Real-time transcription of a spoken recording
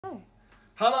Oh.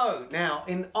 Hello! Now,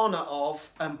 in honour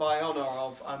of, and by honour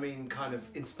of, I mean kind of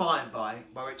inspired by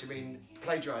which I mean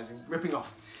plagiarising, ripping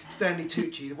off Stanley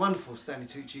Tucci, the wonderful Stanley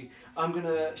Tucci, I'm going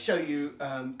to show you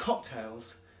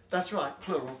cocktails, that's right,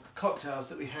 plural, cocktails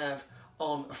that we have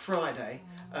on a Friday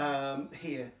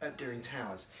here at Deering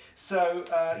Towers. So,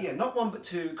 yeah, not one but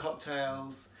two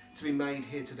cocktails to be made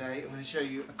here today. I'm going to show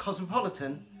you a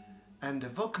Cosmopolitan and a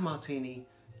Vodka Martini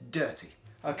dirty.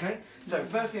 Okay, so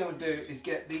first thing I would do is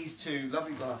get these two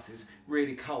lovely glasses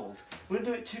really cold. We're going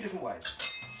to do it two different ways.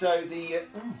 So the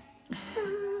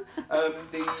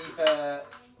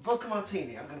Vodka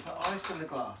Martini, I'm going to put ice in the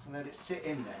glass and let it sit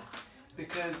in there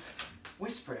because,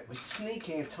 whisper it, we're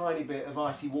sneaking a tiny bit of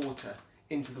icy water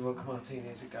into the Vodka Martini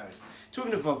as it goes.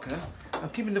 Talking of vodka, I'm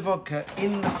keeping the vodka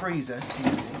in the freezer this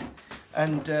evening.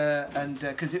 And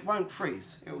because it won't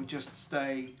freeze, it will just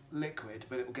stay liquid,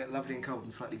 but it will get lovely and cold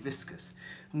and slightly viscous.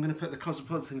 I'm going to put the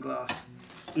Cosmopolitan glass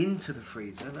into the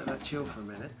freezer, let that chill for a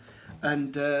minute,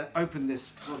 and open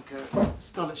this vodka,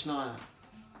 Stolichnaya.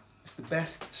 It's the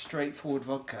best straightforward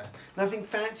vodka. Nothing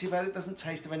fancy about it, doesn't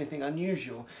taste of anything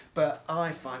unusual, but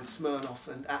I find Smirnoff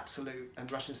and Absolute and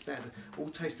Russian Standard all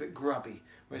taste a bit grubby,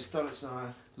 whereas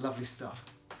Stolichnaya, lovely stuff.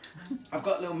 I've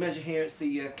got a little measure here, it's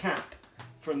the cap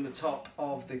from the top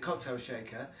of the cocktail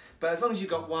shaker, but as long as you've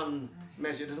got one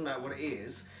measure, it doesn't matter what it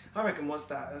is. I reckon what's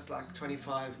that? That's like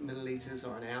 25 millilitres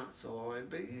or an ounce,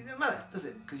 but it doesn't matter, does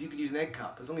it? Because you could use an egg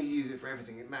cup. As long as you use it for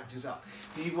everything, it matches up.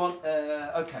 You want,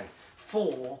 okay,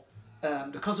 for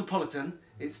the Cosmopolitan,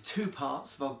 it's 2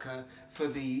 parts vodka. For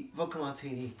the Vodka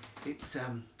Martini, it's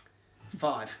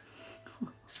 5.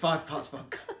 It's 5 parts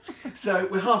vodka. So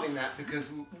we're halving that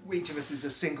because each of us is a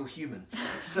single human.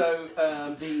 So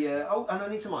oh, and I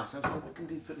need some ice. I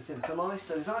can put this in. Some ice.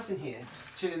 So there's ice in here,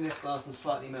 chilling in this glass and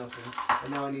slightly melting.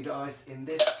 And now I need ice in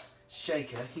this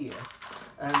shaker here.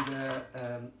 And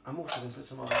I'm also going to put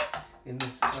some ice in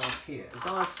this glass here. There's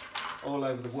ice all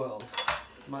over the world,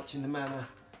 much in the manner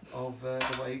of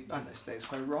the way, I don't know, Status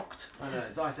Quo rocked. I know,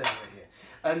 there's ice everywhere here.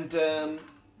 And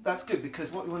that's good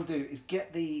because what we want to do is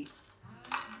get the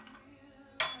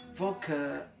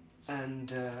vodka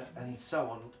and so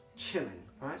on chilling,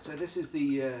 right? So this is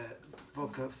the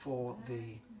vodka for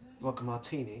the Vodka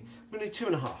Martini. We're going to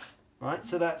do 2.5, right?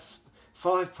 So that's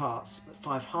 5 parts,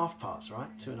 5 half parts, right?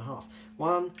 2.5.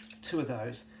 1, 2 of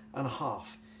those, and a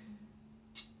half.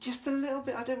 Just a little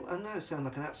bit. I know I sound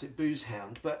like an absolute booze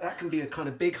hound, but that can be a kind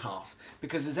of big half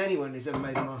because as anyone who's ever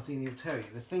made a martini will tell you,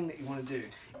 the thing that you want to do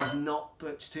is not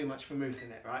put too much vermouth in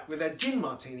it, right? With a gin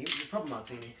martini, which is a proper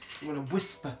martini, you want to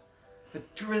whisper the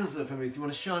drizzle of vermouth. You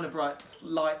want to shine a bright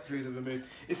light through the vermouth.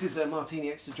 This is a martini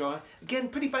extra dry. Again,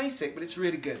 pretty basic, but it's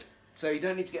really good. So you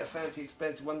don't need to get a fancy,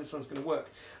 expensive one. This one's going to work.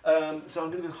 So I'm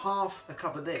going to do half a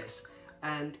cup of this.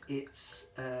 And it's,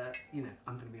 you know,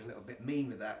 I'm going to be a little bit mean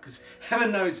with that because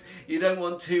heaven knows you don't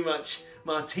want too much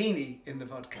martini in the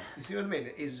vodka. You see what I mean?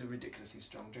 It is a ridiculously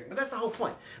strong drink. But that's the whole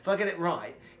point. If I get it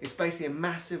right, it's basically a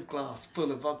massive glass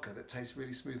full of vodka that tastes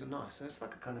really smooth and nice. So it's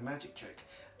like a kind of magic trick.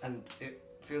 And it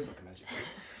feels like a magic trick.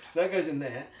 So that goes in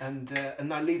there and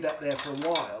I leave that there for a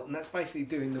while. And that's basically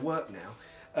doing the work now.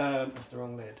 That's the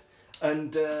wrong lid.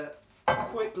 And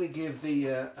quickly give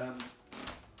the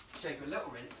shaker a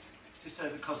little rinse. Just so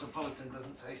the Cosmopolitan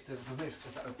doesn't taste of vermouth,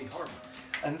 because that would be horrible.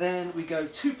 And then we go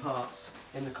 2 parts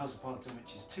in the Cosmopolitan,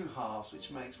 which is 2 halves, which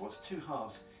makes, what's 2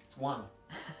 halves? It's 1.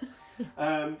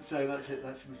 So that's it.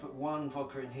 We put 1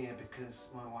 vodka in here because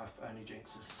my wife only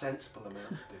drinks a sensible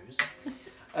amount of booze.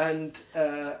 And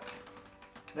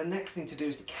the next thing to do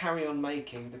is to carry on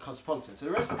making the Cosmopolitan. So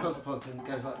the rest of the Cosmopolitan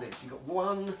goes like this. You've got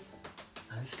 1,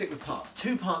 and stick with parts,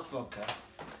 2 parts vodka,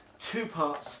 2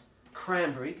 parts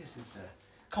cranberry. This is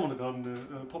Common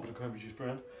Garden popular cranberry juice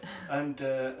brand, and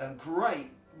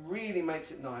great, really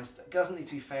makes it nice. Doesn't need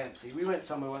to be fancy. We went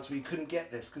somewhere once where you couldn't get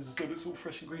this because it's all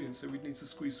fresh ingredients, so we'd need to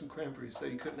squeeze some cranberries, so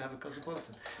you couldn't have a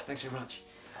Cosmopolitan. Thanks very much.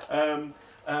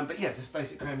 But yeah, this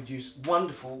basic cranberry juice,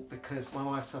 wonderful because my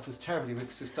wife suffers terribly with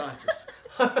cystitis.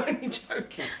 I'm only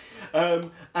joking.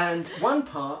 And 1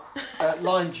 part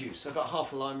lime juice. I've got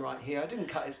half a lime right here. I didn't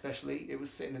cut it specially. It was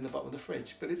sitting in the bottom of the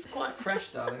fridge, but it's quite fresh,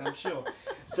 darling, I'm sure.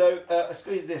 So I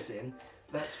squeeze this in.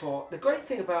 That's for the great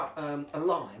thing about a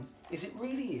lime is it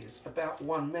really is about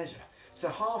 1 measure. So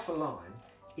half a lime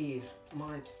is,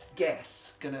 my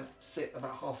guess, going to sit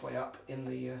about halfway up in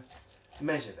the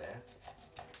measure there.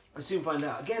 I'll soon find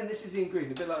out. Again, this is the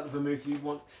ingredient, a bit like the vermouth. You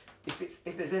want, if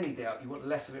there's any doubt, you want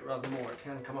less of it rather than more. It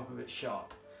can come up a bit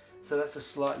sharp. So that's a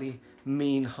slightly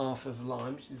mean half of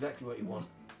lime, which is exactly what you want.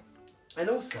 And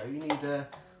also, you need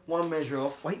 1 measure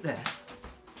of, wait there.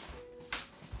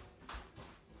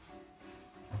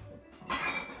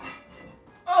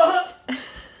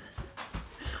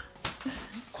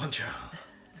 Cointreau.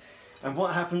 And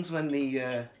what happens when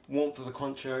the warmth of the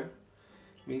Cointreau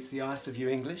meets the ice of your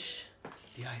English?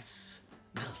 The ice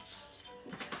melts.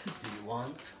 Do you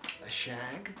want a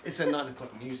shag? It's a 9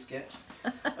 o'clock news sketch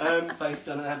based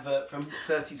on an advert from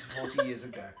 30 to 40 years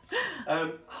ago.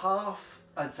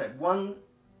 I'd say 1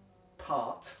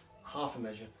 part, half a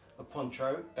measure of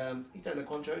Cointreau. You don't know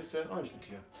Cointreau, it's orange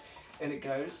liqueur. And it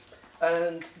goes.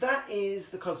 And that is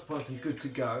the Cosmopolitan good to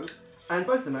go. And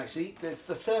both of them actually, there's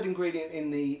the third ingredient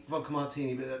in the Vodka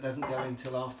Martini, but that doesn't go in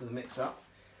until after the mix-up.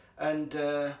 And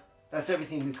that's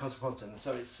everything in the Cosmopolitan.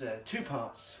 So it's 2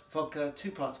 parts vodka,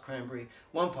 2 parts cranberry,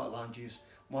 1 part lime juice,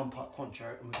 1 part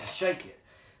Cointreau, and we're going to shake it.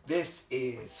 This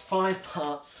is 5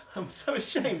 parts, I'm so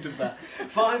ashamed of that,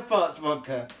 5 parts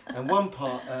vodka and 1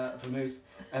 part vermouth,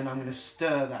 and I'm going to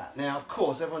stir that. Now, of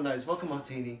course, everyone knows Vodka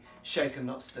Martini, shaken,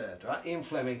 not stirred, right? Ian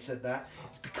Fleming said that.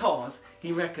 It's because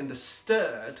he reckoned a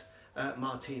stirred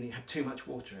Martini had too much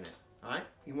water in it, right?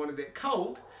 He wanted it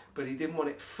cold, but he didn't want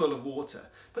it full of water.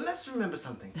 But let's remember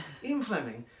something. Ian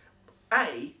Fleming,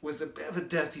 A, was a bit of a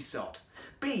dirty sod.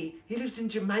 B, he lived in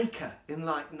Jamaica in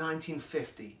like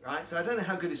 1950, right? So I don't know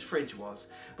how good his fridge was,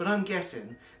 but I'm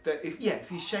guessing that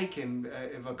if you shake him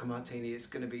in Vodka Martini, it's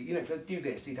going to be, you know, if I do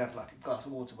this, he'd have like a glass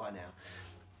of water by now.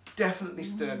 Definitely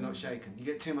stirred, not shaken. You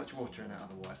get too much water in it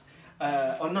otherwise.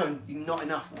 Or no, not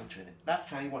enough water in it. That's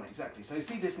how you want it, exactly. So you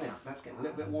see this now, that's getting a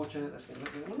little bit of water in it, that's getting a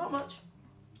little bit, well, not much,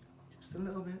 just a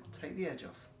little bit, take the edge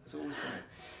off. That's all we're saying.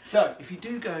 So, if you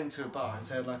do go into a bar and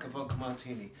say, like a Vodka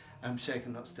Martini,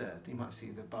 shaken, not stirred, you might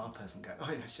see the bar person go,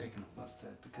 oh yeah, shaken, not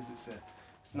stirred, because it's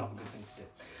not a good thing to do.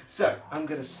 So, I'm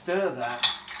going to stir that,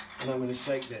 and I'm going to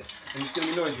shake this. And it's going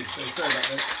to be noisy, so sorry about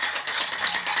this.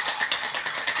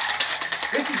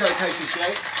 This is okay to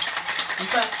shake. In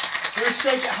fact, you're going to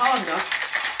shake it hard enough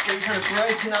that you're kind of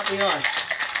breaking up the ice,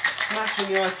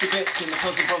 smashing the ice to bits in the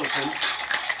Cosmopolitan.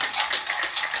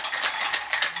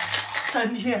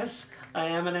 And yes, I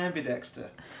am an ambidexter.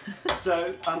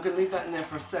 So I'm going to leave that in there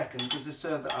for a second because to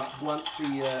serve that up once the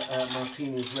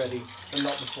martini is ready, but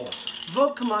not before.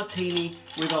 Vodka Martini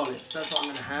with olives, that's what I'm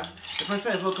going to have. If I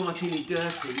say Vodka Martini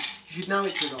dirty, you should know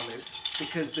it's with olives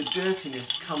because the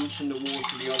dirtiness comes from the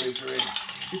water the olives are in.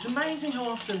 It's amazing how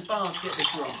often bars get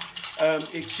this wrong.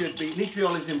 It needs to be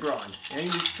olives in brine. You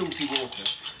need salty water.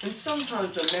 And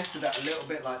sometimes they'll mess with that a little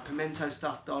bit, like pimento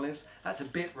stuffed olives. That's a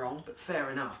bit wrong, but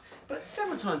fair enough. But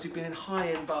several times we've been in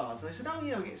high-end bars and they said, oh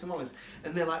yeah, we'll get some olives.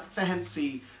 And they're like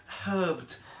fancy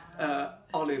herbed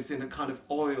olives in a kind of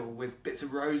oil with bits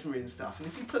of rosemary and stuff. And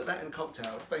if you put that in a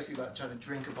cocktail, it's basically like trying to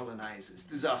drink a bolognese. It's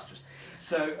disastrous.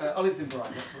 So olives in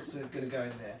brine, that's what's going to go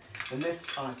in there. And this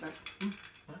ice, that's...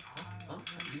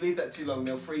 If you leave that too long,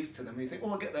 they'll freeze to them. And you think,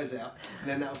 oh, I'll get those out. And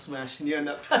then that'll smash, and you end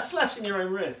up slashing your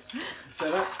own wrists.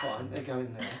 So that's fine, they go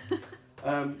in there.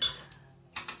 And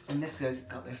this goes,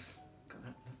 got this, got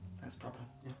that, that's proper,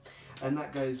 yeah. And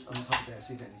that goes on top of there,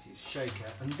 so you don't need to use a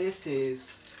shaker. And this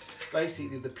is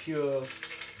basically the pure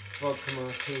Vodka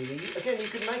Martini. Again, you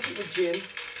could make it with gin.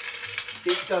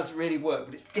 It does really work,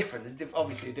 but it's different. It's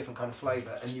obviously a different kind of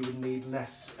flavour, and you would need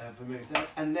less vermouth.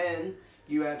 And then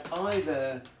you add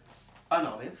either an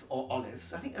olive or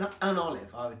olives. I think an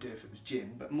olive I would do if it was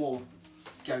gin, but more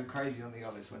go crazy on the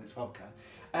olives when it's vodka.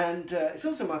 And it's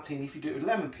also martini if you do it with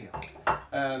lemon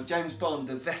peel. James Bond,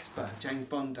 the Vesper James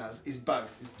Bond does, is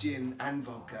both. It's gin and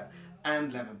vodka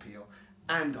and lemon peel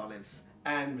and olives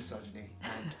and misogyny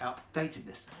and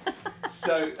outdatedness.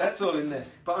 So that's all in there.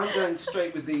 But I'm going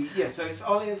straight with the, so it's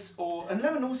olives and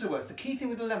lemon also works. The key thing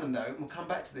with the lemon though, and we'll come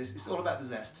back to this, it's all about the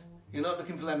zest. You're not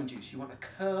looking for lemon juice, you want a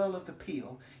curl of the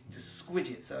peel, you just squidge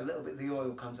it so a little bit of the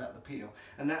oil comes out of the peel.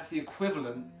 And that's the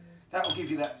equivalent, that will give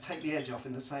you that, take the edge off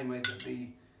in the same way that the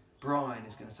brine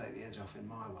is going to take the edge off in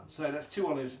my one. So that's 2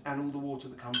 olives and all the water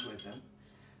that comes with them.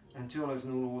 And 2 olives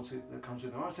and all the water that comes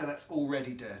with them. I'd say that's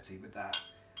already dirty with that.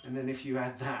 And then if you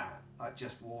add that, like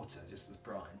just water, just as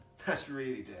brine, that's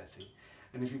really dirty.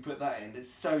 And if you put that in,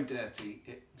 it's so dirty,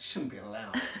 it shouldn't be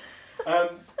allowed.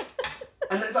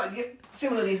 And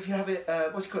similarly, if you have it,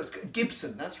 what do you call it?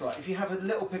 Gibson, that's right. If you have a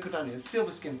little pickled onion, a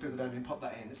silver skin pickled onion, pop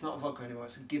that in. It's not a vodka anymore,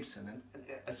 it's a Gibson.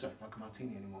 Sorry, vodka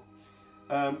martini anymore.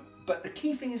 But the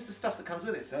key thing is the stuff that comes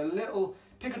with it. So a little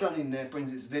pickled onion there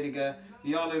brings its vinegar.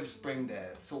 The olives bring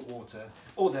their salt water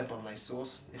or their bolognese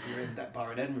sauce, if you're in that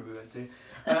bar in Edinburgh we went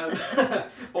to.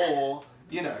 Or,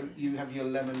 you know, you have your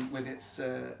lemon with its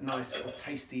nice or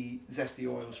tasty, zesty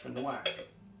oils from the wax.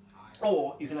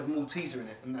 Or you can have a Malteser in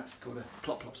it, and that's called a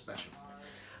Plop Plop special.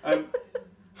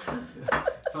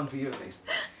 Fun for you at least.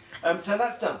 So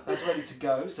that's done. That's ready to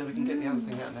go. So we can get the other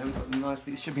thing out now. We've got them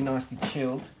nicely. It should be nicely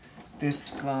chilled.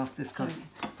 this glass this time.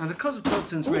 And the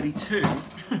Cosmopolitan's ready too.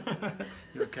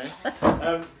 You okay?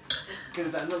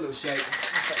 Give that another little shake.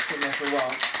 That's sitting there for a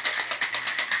while.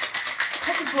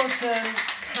 Cosmopolitan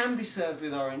can be served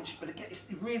with orange, but again, it's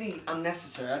really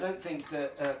unnecessary. I don't think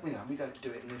that, we don't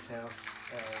do it in this house.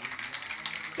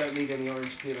 Don't need any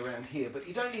orange peel around here, but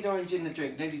you don't need orange in the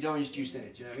drink. You don't need orange juice in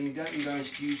it. Do you know what I mean? You don't need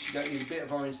orange juice. You don't need a bit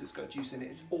of orange that's got juice in it.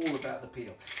 It's all about the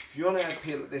peel. If you want to add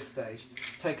peel at this stage,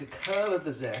 take a curl of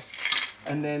the zest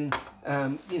and then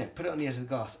put it on the edge of the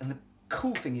glass. And the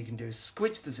cool thing you can do is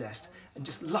squidge the zest and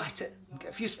just light it and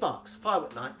get a few sparks. Fire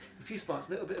at night, a few sparks,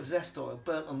 a little bit of zest oil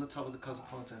burnt on the top of the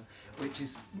Cosmopolitan, which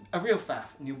is a real faff,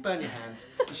 and you'll burn your hands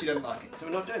and she don't like it. So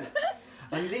we're not doing it.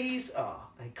 And these are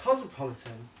a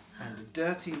Cosmopolitan and a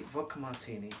dirty vodka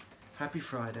martini. Happy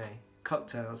Friday,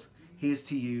 cocktails. Here's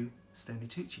to you, Stanley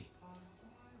Tucci.